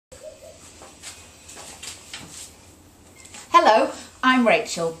Hello, I'm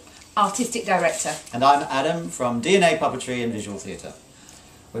Rachel, Artistic Director. And I'm Adam from DNA Puppetry and Visual Theatre.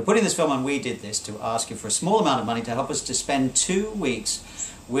 We're putting this film on We Did This to ask you for a small amount of money to help us to spend 2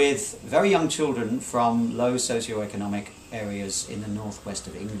 weeks with very young children from low socioeconomic areas in the northwest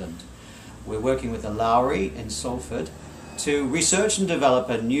of England. We're working with the Lowry in Salford to research and develop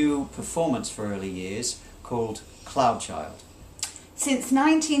a new performance for early years called Cloud Child. Since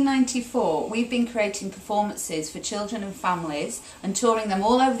 1994, we've been creating performances for children and families and touring them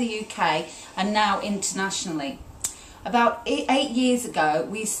all over the UK and now internationally. About 8 years ago,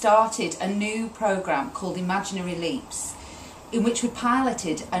 we started a new programme called Imaginary Leaps, in which we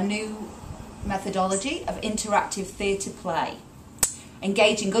piloted a new methodology of interactive theatre play,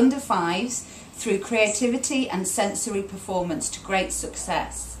 engaging under fives through creativity and sensory performance to great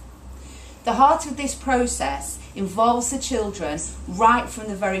success. The heart of this process involves the children right from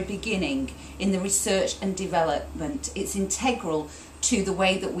the very beginning in the research and development. It's integral to the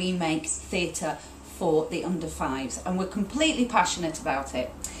way that we make theatre for the under fives, and we're completely passionate about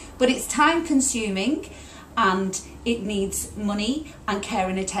it. But it's time consuming and it needs money and care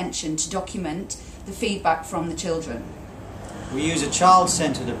and attention to document the feedback from the children. We use a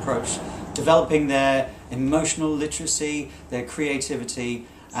child-centred approach, developing their emotional literacy, their creativity,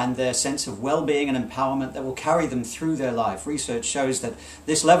 and their sense of well-being and empowerment that will carry them through their life. Research shows that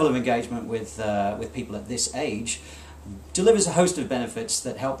this level of engagement with people at this age delivers a host of benefits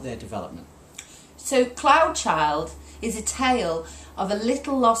that help their development. So Cloud Child is a tale of a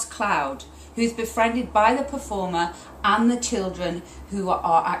little lost cloud who's befriended by the performer and the children who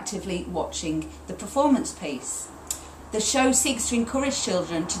are actively watching the performance piece. The show seeks to encourage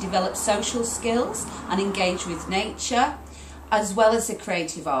children to develop social skills and engage with nature, as well as the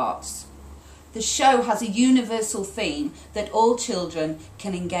creative arts. The show has a universal theme that all children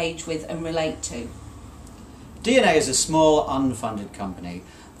can engage with and relate to. DNA is a small, unfunded company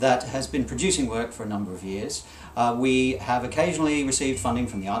that has been producing work for a number of years. We have occasionally received funding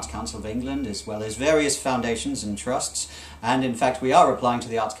from the Arts Council of England, as well as various foundations and trusts, and in fact we are applying to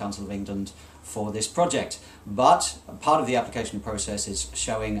the Arts Council of England for this project. But part of the application process is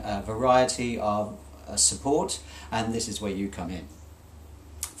showing a variety of support, and this is where you come in.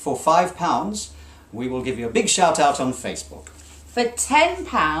 For £5, we will give you a big shout out on Facebook. For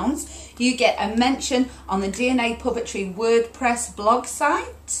 £10, you get a mention on the DNA Puppetry WordPress blog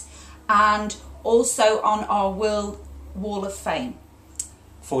site and also on our World Wall of Fame.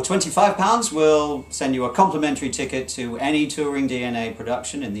 For £25, we'll send you a complimentary ticket to any touring DNA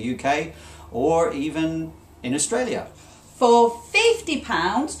production in the UK or even in Australia. For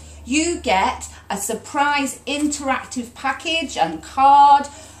 £50, you get a surprise interactive package and card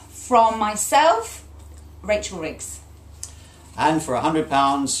from myself, Rachel Riggs. And for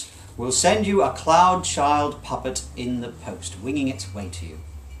 £100, we'll send you a Cloud Child puppet in the post, winging its way to you.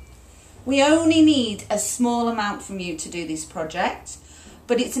 We only need a small amount from you to do this project,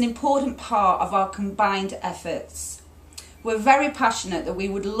 but it's an important part of our combined efforts. We're very passionate that we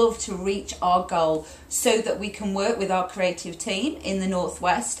would love to reach our goal so that we can work with our creative team in the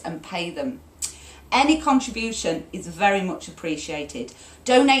Northwest and pay them. Any contribution is very much appreciated.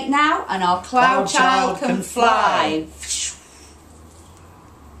 Donate now and our Cloud Child can fly.